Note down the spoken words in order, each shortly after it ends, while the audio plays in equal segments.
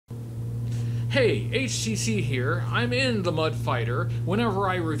Hey, HCC here. I'm in the MUDFIGHTER. Whenever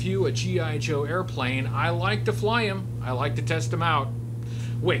I review a G.I. Joe airplane, I like to fly him. I like to test him out.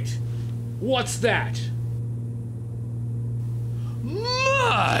 Wait, what's that?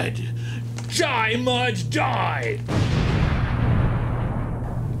 Mud! Die, Mud, die!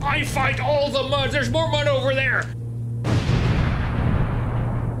 I fight all the Mud! There's more Mud over there!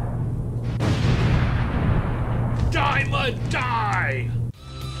 Die, Mud, die!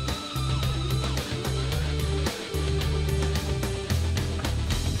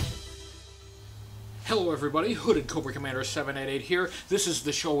 Hello everybody, Hooded Cobra Commander 788 here. This is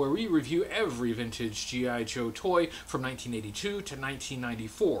the show where we review every vintage G.I. Joe toy from 1982 to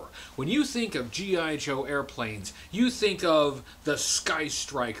 1994. When you think of G.I. Joe airplanes, you think of the Sky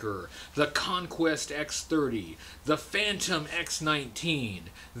Striker, the Conquest X-30, the Phantom X-19,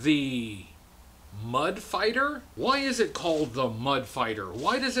 the MUDFIGHTER? Why is it called the MUDFIGHTER?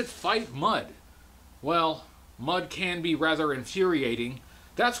 Why does it fight mud? Well, mud can be rather infuriating.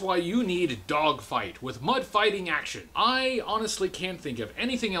 That's why you need Dogfight with mud fighting action. I honestly can't think of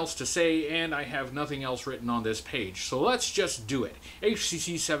anything else to say, and I have nothing else written on this page, so let's just do it.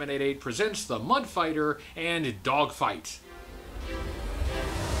 HCC788 presents the MUDFIGHTER and Dogfight.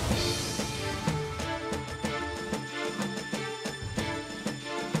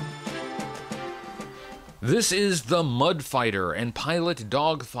 This is the MUDFIGHTER and Pilot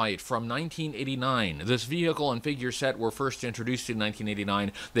Dogfight from 1989. This vehicle and figure set were first introduced in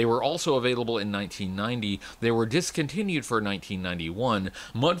 1989. They were also available in 1990. They were discontinued for 1991.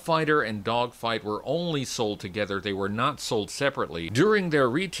 MUDFIGHTER and Dogfight were only sold together. They were not sold separately. During their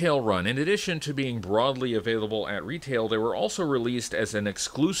retail run, in addition to being broadly available at retail, they were also released as an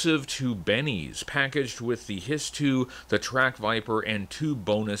exclusive to Benny's, packaged with the Hiss-2, the Track Viper, and 2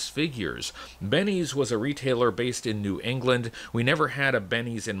 bonus figures. Benny's was a retailer based in New England. We never had a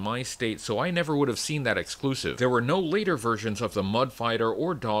Benny's in my state, so I never would have seen that exclusive. There were no later versions of the MUDFIGHTER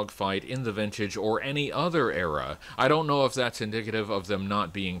or Dogfight in the vintage or any other era. I don't know if that's indicative of them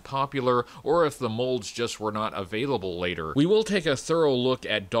not being popular, or if the molds just were not available later. We will take a thorough look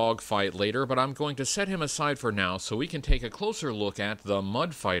at Dogfight later, but I'm going to set him aside for now so we can take a closer look at the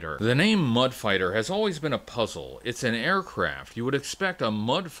MUDFIGHTER. The name MUDFIGHTER has always been a puzzle. It's an aircraft. You would expect a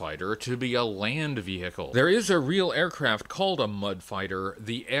MUDFIGHTER to be a land vehicle. There is a real aircraft called a MUDFIGHTER,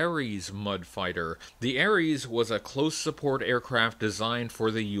 the Ares MUDFIGHTER. The Ares was a close support aircraft designed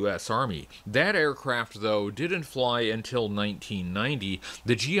for the U.S. Army. That aircraft, though, didn't fly until 1990.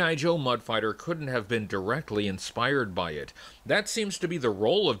 The G.I. Joe MUDFIGHTER couldn't have been directly inspired by it. That seems to be the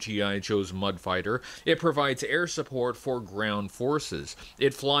role of G.I. Joe's MUDFIGHTER. It provides air support for ground forces.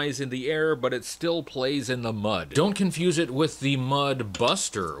 It flies in the air, but it still plays in the mud. Don't confuse it with the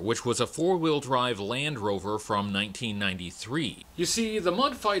MUDBUSTER, which was a four-wheel drive Land Rover from 1993. You see, the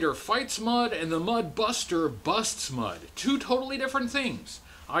MUDFIGHTER fights mud and the MUDBUSTER busts mud. Two totally different things.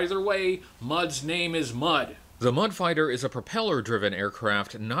 Either way, mud's name is Mud. The MUDFIGHTER is a propeller-driven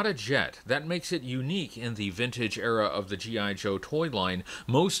aircraft, not a jet. That makes it unique in the vintage era of the G.I. Joe toy line.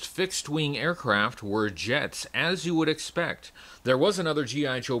 Most fixed-wing aircraft were jets, as you would expect. There was another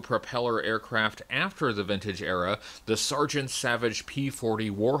G.I. Joe propeller aircraft after the vintage era, the Sergeant Savage P-40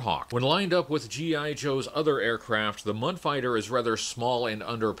 Warhawk. When lined up with G.I. Joe's other aircraft, the MUDFIGHTER is rather small and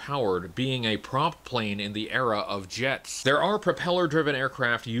underpowered, being a prop plane in the era of jets. There are propeller-driven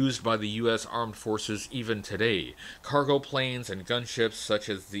aircraft used by the U.S. Armed Forces even today. Cargo planes and gunships such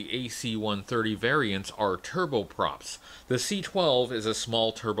as the AC-130 variants are turboprops. The C-12 is a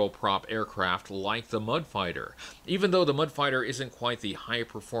small turboprop aircraft like the MUDFIGHTER. Even though the MUDFIGHTER isn't quite the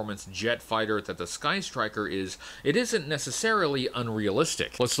high-performance jet fighter that the Sky Striker is, it isn't necessarily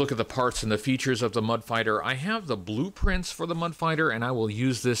unrealistic. Let's look at the parts and the features of the MUDFIGHTER. I have the blueprints for the MUDFIGHTER, and I will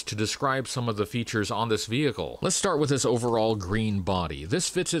use this to describe some of the features on this vehicle. Let's start with its overall green body. This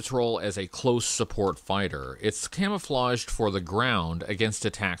fits its role as a close support fighter. It's camouflaged for the ground against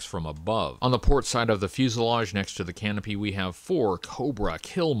attacks from above. On the port side of the fuselage next to the canopy, we have 4 Cobra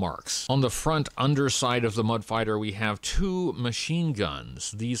kill marks. On the front underside of the MUDFIGHTER, we have 2 machine guns.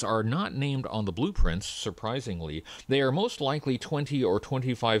 These are not named on the blueprints, surprisingly. They are most likely 20 or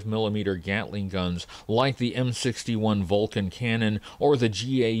 25 millimeter Gatling guns like the M61 Vulcan cannon or the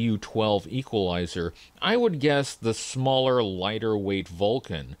GAU-12 Equalizer. I would guess the smaller, lighter weight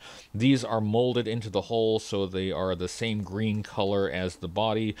Vulcan. These are molded into the hull so they are the same green color as the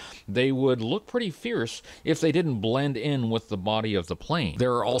body. They would look pretty fierce if they didn't blend in with the body of the plane.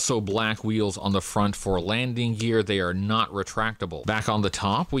 There are also black wheels on the front for landing gear. They are not retractable. Back on the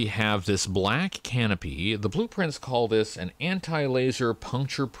top, we have this black canopy. The blueprints call this an anti-laser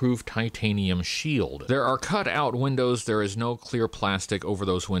puncture-proof titanium shield. There are cut-out windows. There is no clear plastic over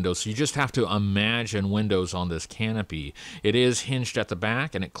those windows, so you just have to imagine windows on this canopy. It is hinged at the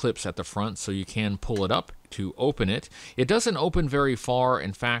back and it clips at the front, so you can pull it up to open it. It doesn't open very far.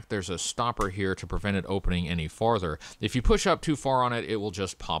 In fact, there's a stopper here to prevent it opening any farther. If you push up too far on it, it will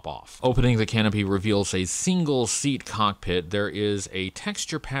just pop off. Opening the canopy reveals a single seat cockpit. There is a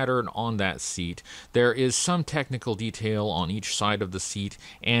texture pattern on that seat. There is some technical detail on each side of the seat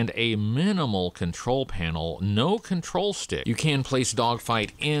and a minimal control panel. No control stick. You can place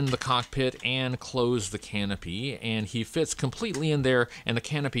Dogfight in the cockpit and close the canopy, and he fits completely in there, and the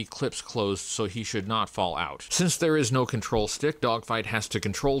canopy clips closed, so he should not fall out. Since there is no control stick, Dogfight has to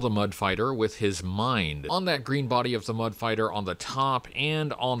control the MUDFIGHTER with his mind. On that green body of the MUDFIGHTER, on the top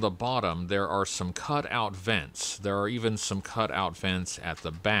and on the bottom, there are some cut-out vents. There are even some cut-out vents at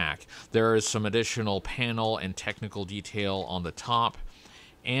the back. There is some additional panel and technical detail on the top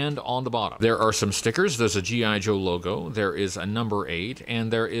and on the bottom. There are some stickers. There's a G.I. Joe logo, there is a number 8,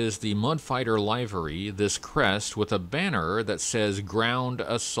 and there is the MUDFIGHTER livery, this crest with a banner that says Ground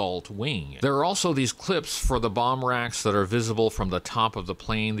Assault Wing. There are also these clips for the bomb racks that are visible from the top of the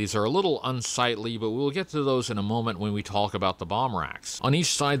plane. These are a little unsightly, but we'll get to those in a moment when we talk about the bomb racks. On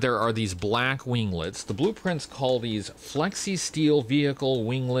each side there are these black winglets. The blueprints call these Flexi Steel Vehicle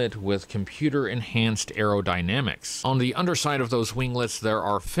Winglet with Computer-Enhanced Aerodynamics. On the underside of those winglets there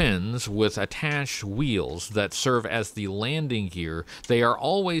are fins with attached wheels that serve as the landing gear. They are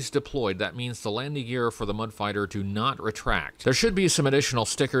always deployed. That means the landing gear for the MUDFIGHTER do not retract. There should be some additional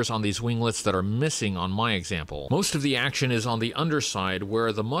stickers on these winglets that are missing on my example. Most of the action is on the underside,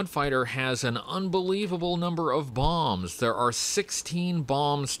 where the MUDFIGHTER has an unbelievable number of bombs. There are 16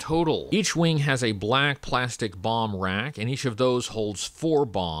 bombs total. Each wing has a black plastic bomb rack, and each of those holds 4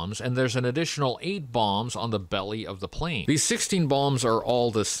 bombs, and there's an additional 8 bombs on the belly of the plane. These 16 bombs are all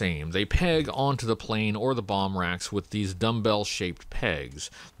the same. They peg onto the plane or the bomb racks with these dumbbell-shaped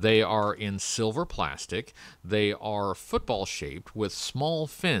pegs. They are in silver plastic. They are football-shaped with small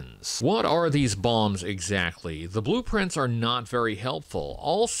fins. What are these bombs exactly? The blueprints are not very helpful.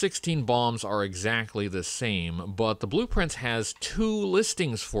 All 16 bombs are exactly the same, but the blueprints has 2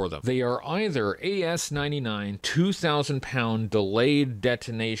 listings for them. They are either AS-99 2,000-pound delayed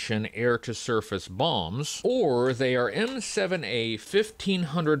detonation air-to-surface bombs, or they are M7A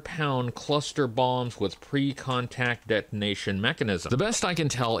 1,500-pound cluster bombs with pre-contact detonation mechanism. The best I can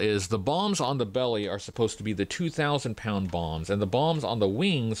tell is the bombs on the belly are supposed to be the 2,000-pound bombs, and the bombs on the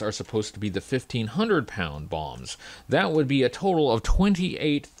wings are supposed to be the 1,500-pound bombs. That would be a total of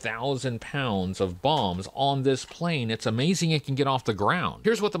 28,000 pounds of bombs on this plane. It's amazing it can get off the ground.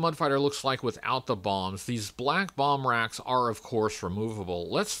 Here's what the MUDFIGHTER looks like without the bombs. These black bomb racks are, of course, removable.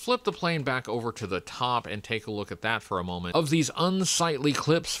 Let's flip the plane back over to the top and take a look at that for a moment. Of these unsightly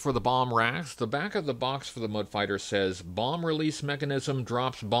clips for the bomb racks, the back of the box for the MUDFIGHTER says bomb release mechanism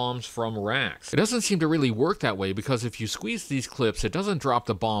drops bombs from racks. It doesn't seem to really work that way, because if you squeeze these clips, it doesn't drop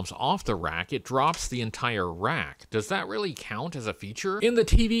the bombs off the rack, it drops the entire rack. Does that really count as a feature? In the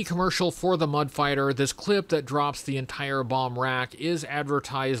TV commercial for the MUDFIGHTER, this clip that drops the entire bomb rack is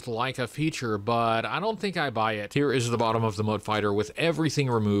advertised like a feature, but I don't think I buy it. Here is the bottom of the MUDFIGHTER with everything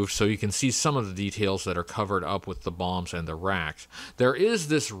removed, so you can see some of the details that are covered up with the bombs and the racks. There is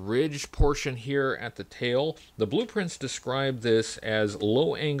this ridged portion here at the tail. The blueprints describe this as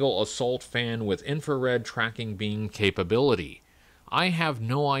low-angle assault fan with infrared tracking beam capability. I have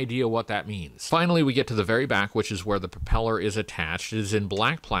no idea what that means. Finally, we get to the very back, which is where the propeller is attached. It is in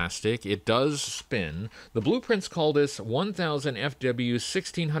black plastic. It does spin. The blueprints call this 1,000 FW,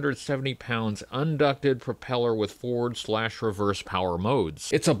 1,670 pounds unducted propeller with forward/reverse power modes.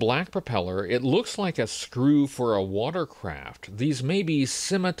 It's a black propeller. It looks like a screw for a watercraft. These may be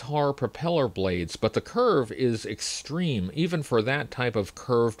scimitar propeller blades, but the curve is extreme, even for that type of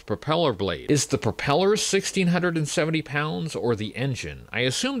curved propeller blade. Is the propeller 1,670 pounds, or the engine? I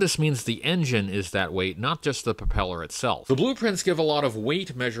assume this means the engine is that weight, not just the propeller itself. The blueprints give a lot of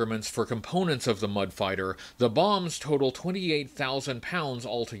weight measurements for components of the MUDFIGHTER. The bombs total 28,000 pounds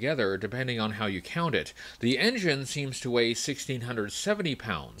altogether, depending on how you count it. The engine seems to weigh 1,670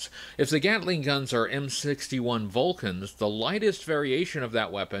 pounds. If the Gatling guns are M61 Vulcans, the lightest variation of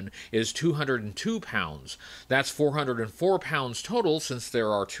that weapon is 202 pounds. That's 404 pounds total, since there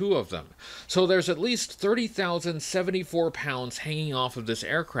are 2 of them. So there's at least 30,074 pounds hanging off of this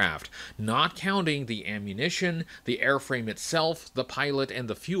aircraft, not counting the ammunition, the airframe itself, the pilot, and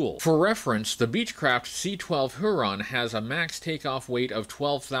the fuel. For reference, the Beechcraft C-12 Huron has a max takeoff weight of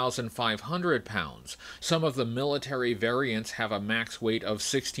 12,500 pounds. Some of the military variants have a max weight of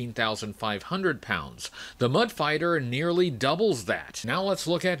 16,500 pounds. The MUDFIGHTER nearly doubles that. Now let's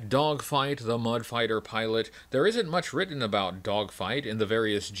look at DOGFIGHT, the MUDFIGHTER pilot. There isn't much written about DOGFIGHT in the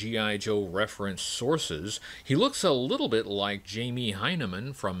various G.I. Joe reference sources. He looks a little bit like Jamie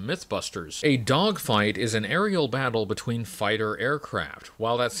Heineman from Mythbusters. A dogfight is an aerial battle between fighter aircraft.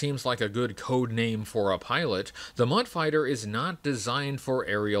 While that seems like a good code name for a pilot, the MUDFIGHTER is not designed for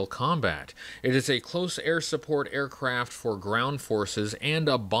aerial combat. It is a close air support aircraft for ground forces and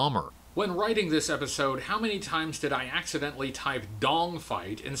a bomber. When writing this episode, how many times did I accidentally type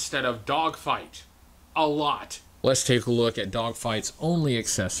dogfight instead of dogfight? A lot. Let's take a look at DOGFIGHT's only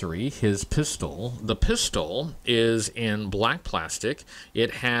accessory, his pistol. The pistol is in black plastic.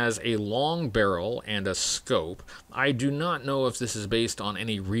 It has a long barrel and a scope. I do not know if this is based on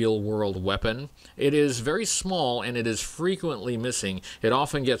any real-world weapon. It is very small and it is frequently missing. It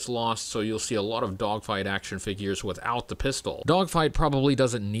often gets lost, so you'll see a lot of dogfight action figures without the pistol. DOGFIGHT probably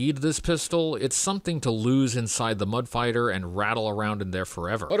doesn't need this pistol. It's something to lose inside the MUDFIGHTER and rattle around in there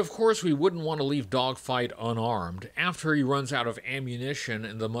forever. But of course, we wouldn't want to leave DOGFIGHT unarmed. After he runs out of ammunition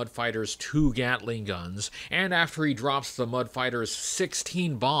in the MUDFIGHTER's 2 Gatling guns, and after he drops the MUDFIGHTER's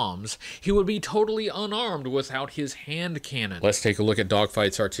 16 bombs, he would be totally unarmed without his hand cannon. Let's take a look at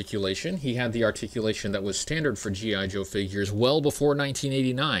DOGFIGHT's articulation. He had the articulation that was standard for G.I. Joe figures well before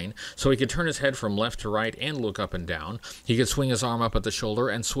 1989, so he could turn his head from left to right and look up and down. He could swing his arm up at the shoulder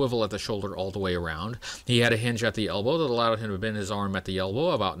and swivel at the shoulder all the way around. He had a hinge at the elbow that allowed him to bend his arm at the elbow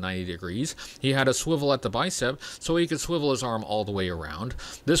about 90 degrees. He had a swivel at the bicep, so he could swivel his arm all the way around.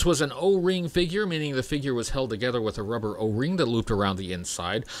 This was an O-ring figure, meaning the figure was held together with a rubber O-ring that looped around the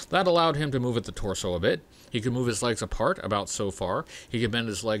inside. That allowed him to move at the torso a bit. He could move his legs apart about so far. He could bend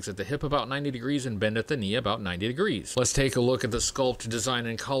his legs at the hip about 90 degrees and bend at the knee about 90 degrees. Let's take a look at the sculpt, design,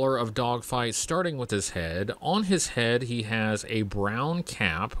 and color of DOGFIGHT, starting with his head. On his head, he has a brown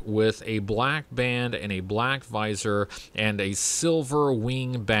cap with a black band and a black visor and a silver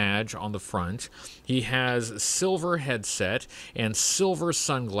wing badge on the front. He has silver headset and silver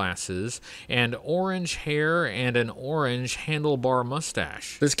sunglasses and orange hair and an orange handlebar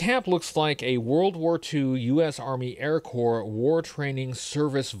mustache. This cap looks like a World War II U.S. Army Air Corps war training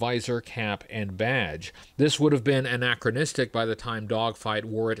service visor cap and badge. This would have been anachronistic by the time DOGFIGHT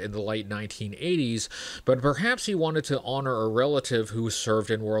wore it in the late 1980s, but perhaps he wanted to honor a relative who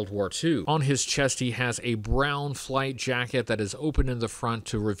served in World War II. On his chest, he has a brown flight jacket that is open in the front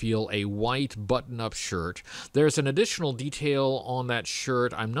to reveal a white button-up shirt. There's an additional detail on that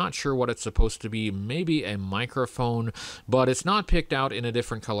shirt. I'm not sure what it's supposed to be, maybe a microphone, but it's not picked out in a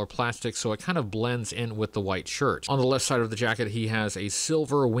different color plastic, so it kind of blends in with the white shirt. On the left side of the jacket, he has a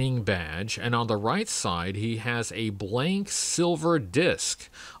silver wing badge, and on the right side, he has a blank silver disc.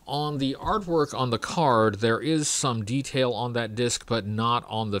 On the artwork on the card, there is some detail on that disc, but not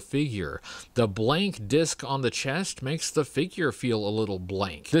on the figure. The blank disc on the chest makes the figure feel a little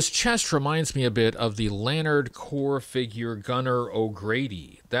blank. This chest reminds me a bit of the Lannard Corps figure Gunner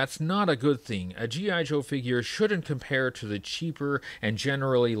O'Grady. That's not a good thing. A G.I. Joe figure shouldn't compare to the cheaper and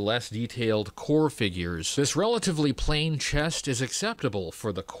generally less detailed Corps figures. This relatively plain chest is acceptable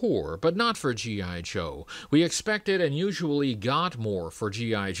for the Corps, but not for G.I. Joe. We expected and usually got more for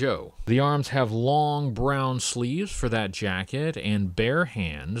G.I. Joe. The arms have long brown sleeves for that jacket and bare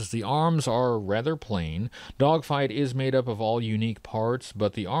hands. The arms are rather plain. DOGFIGHT is made up of all unique parts,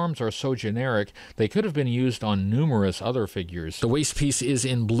 but the arms are so generic they could have been used on numerous other figures. The waist piece is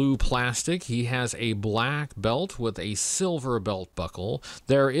in blue plastic. He has a black belt with a silver belt buckle.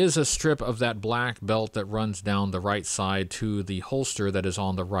 There is a strip of that black belt that runs down the right side to the holster that is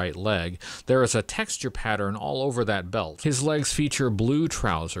on the right leg. There is a texture pattern all over that belt. His legs feature blue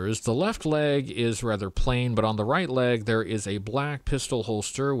trousers. The left leg is rather plain, but on the right leg there is a black pistol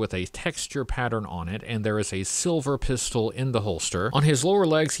holster with a texture pattern on it, and there is a silver pistol in the holster. On his lower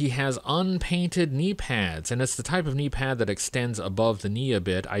legs he has unpainted knee pads, and it's the type of knee pad that extends above the knee a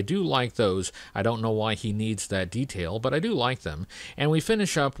bit. I do like those. I don't know why he needs that detail, but I do like them. And we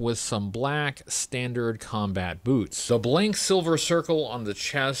finish up with some black standard combat boots. The blank silver circle on the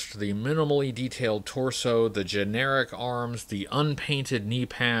chest, the minimally detailed torso, the generic arms, the unpainted knee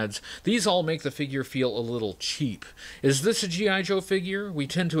pads. These all make the figure feel a little cheap. Is this a G.I. Joe figure? We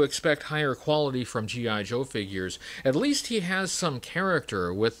tend to expect higher quality from G.I. Joe figures. At least he has some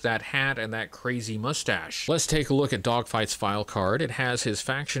character with that hat and that crazy mustache. Let's take a look at Dogfight's file card. It has his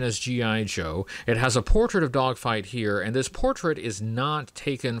faction as G.I. Joe. It has a portrait of Dogfight here, and this portrait is not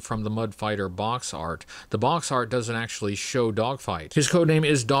taken from the MUDFIGHTER box art. The box art doesn't actually show Dogfight. His codename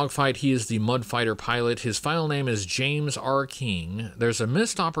is Dogfight. He is the MUDFIGHTER pilot. His file name is James R. King. There's a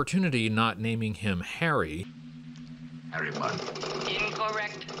missed opportunity not naming him Harry. Harry Mudd.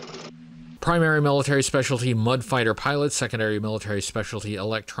 Incorrect. Primary military specialty, MUDFIGHTER pilot. Secondary military specialty,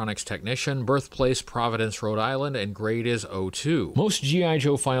 electronics technician. Birthplace, Providence, Rhode Island, and grade is 02. Most G.I.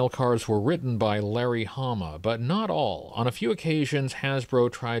 Joe file cards were written by Larry Hama, but not all. On a few occasions,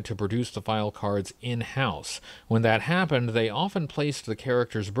 Hasbro tried to produce the file cards in-house. When that happened, they often placed the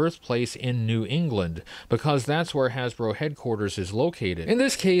character's birthplace in New England, because that's where Hasbro headquarters is located. In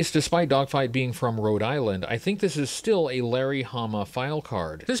this case, despite Dogfight being from Rhode Island, I think this is still a Larry Hama file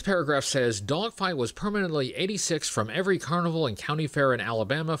card. This paragraph says, Dogfight was permanently 86 from every carnival and county fair in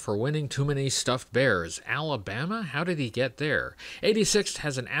Alabama for winning too many stuffed bears. Alabama? How did he get there? 86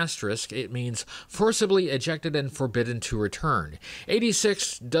 has an asterisk. It means forcibly ejected and forbidden to return.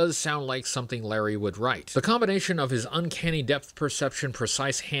 86 does sound like something Larry would write. The combination of his uncanny depth perception,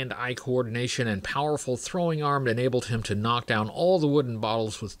 precise hand-eye coordination, and powerful throwing arm enabled him to knock down all the wooden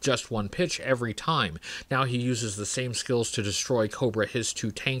bottles with just one pitch every time. Now he uses the same skills to destroy Cobra His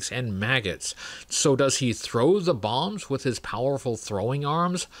 2 tanks and maggots. So does he throw the bombs with his powerful throwing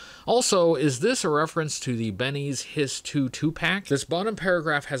arms? Also, is this a reference to the Benny's His 2 2-pack? This bottom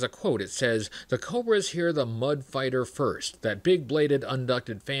paragraph has a quote. It says, "The Cobras hear the MUDFIGHTER first. That big-bladed,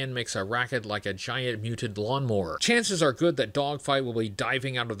 unducted fan makes a racket like a giant muted lawnmower. Chances are good that Dogfight will be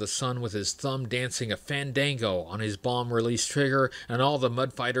diving out of the sun with his thumb dancing a fandango on his bomb release trigger and all the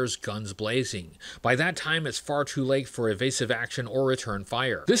MUDFIGHTER's guns blazing. By that time, it's far too late for evasive action or return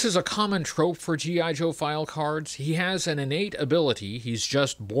fire." This is a common trope for G.I. Joe file cards. He has an innate ability, he's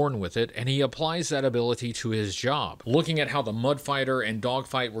just born with it, and he applies that ability to his job. Looking at how the MUDFIGHTER and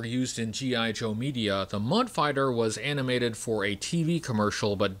Dogfight were used in G.I. Joe media, the MUDFIGHTER was animated for a TV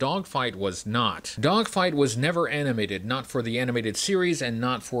commercial, but Dogfight was not. Dogfight was never animated, not for the animated series and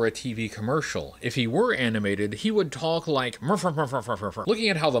not for a TV commercial. If he were animated, he would talk like murph, murph, murph, murph, murph. Looking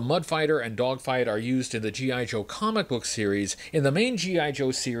at how the MUDFIGHTER and Dogfight are used in the G.I. Joe comic book series, in the main G.I.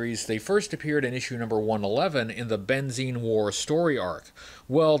 Joe series, they first appeared in issue number 111 in the Benzene War story arc.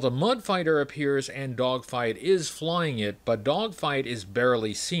 Well, the MUDFIGHTER appears and Dogfight is flying it, but Dogfight is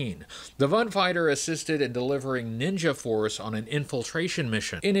barely seen. The MUDFIGHTER assisted in delivering Ninja Force on an infiltration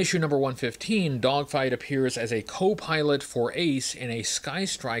mission. In issue number 115, Dogfight appears as a co-pilot for Ace in a Sky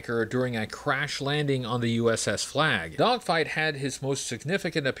Striker during a crash landing on the USS Flag. Dogfight had his most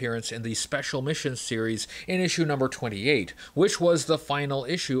significant appearance in the Special Missions series in issue number 28, which was the final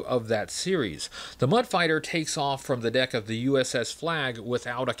issue of that series. The MUDFIGHTER takes off from the deck of the USS Flag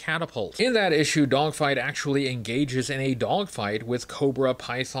without a catapult. In that issue, Dogfight actually engages in a dogfight with Cobra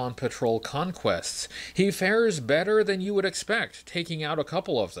Python Patrol conquests. He fares better than you would expect, taking out a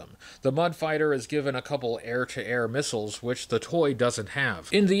couple of them. The MUDFIGHTER is given a couple air-to-air missiles, which the toy doesn't have.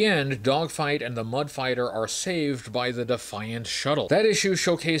 In the end, Dogfight and the MUDFIGHTER are saved by the Defiant shuttle. That issue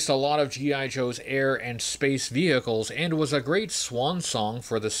showcased a lot of G.I. Joe's air and space vehicles and was a great swan song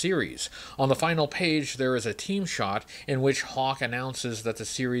for the series. On the final page, there is a team shot in which Hawk announces that the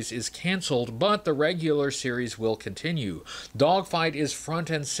series is cancelled, but the regular series will continue. Dogfight is front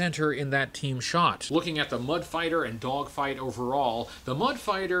and center in that team shot. Looking at the MUDFIGHTER and Dogfight overall, the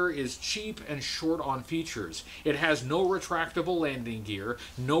MUDFIGHTER is cheap and short on features. It has no retractable landing gear,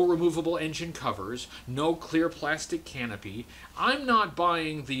 no removable engine covers, no clear plastic canopy. I'm not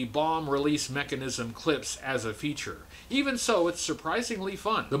buying the bomb release mechanism clips as a feature. Even so, it's surprisingly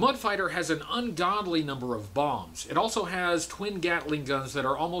fun. The MUDFIGHTER has an ungodly number of bombs. It also has twin Gatling guns that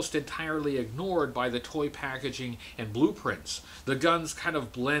are almost entirely ignored by the toy packaging and blueprints. The guns kind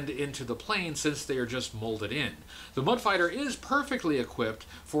of blend into the plane since they are just molded in. The MUDFIGHTER is perfectly equipped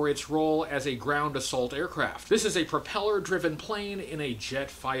for its role as a ground assault aircraft. This is a propeller-driven plane in a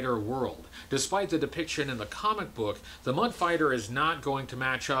jet fighter world. Despite the depiction in the comic book, the MUDFIGHTER is not going to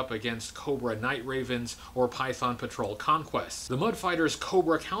match up against Cobra Night Ravens or Python Patrol conquests. The MUDFIGHTER's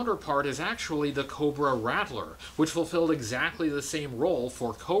Cobra counterpart is actually the Cobra Rattler, which fulfilled exactly the same role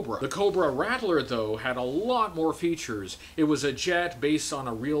for Cobra. The Cobra Rattler, though, had a lot more features. It was a jet based on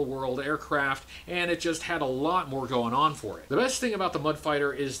a real-world aircraft, and it just had a lot more going on for it. The best thing about the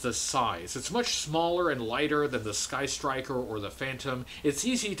MUDFIGHTER is the size. It's much smaller and lighter than the Sky Striker or the Phantom. It's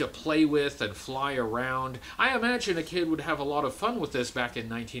easy to play with and fly around. I imagine a kid would have a lot of fun with this back in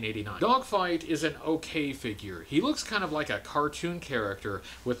 1989. Dogfight is an okay figure. He looks kind of like a cartoon character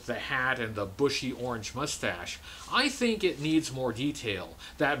with the hat and the bushy orange mustache. I think it needs more detail.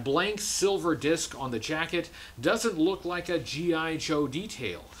 That blank silver disc on the jacket doesn't look like a G.I. Joe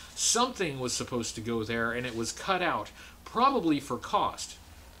detail. Something was supposed to go there and it was cut out, probably for cost.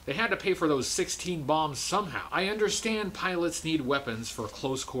 They had to pay for those 16 bombs somehow. I understand pilots need weapons for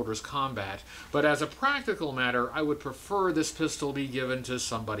close quarters combat, but as a practical matter, I would prefer this pistol be given to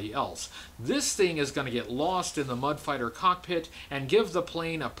somebody else. This thing is going to get lost in the MUDFIGHTER cockpit and give the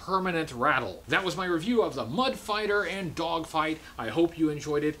plane a permanent rattle. That was my review of the MUDFIGHTER and Dogfight. I hope you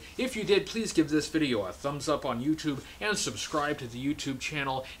enjoyed it. If you did, please give this video a thumbs up on YouTube and subscribe to the YouTube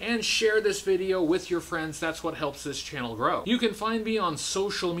channel and share this video with your friends. That's what helps this channel grow. You can find me on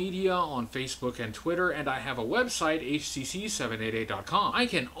social media on Facebook and Twitter, and I have a website, HCC788.com. I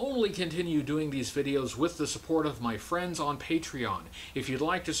can only continue doing these videos with the support of my friends on Patreon. If you'd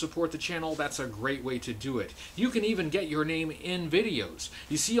like to support the channel, that's a great way to do it. You can even get your name in videos.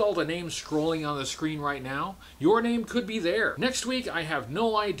 You see all the names scrolling on the screen right now? Your name could be there. Next week, I have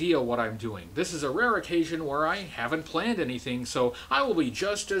no idea what I'm doing. This is a rare occasion where I haven't planned anything, so I will be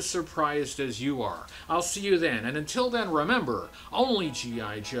just as surprised as you are. I'll see you then, and until then, remember, only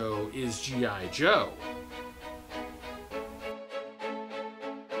G.I. Joe is G.I. Joe.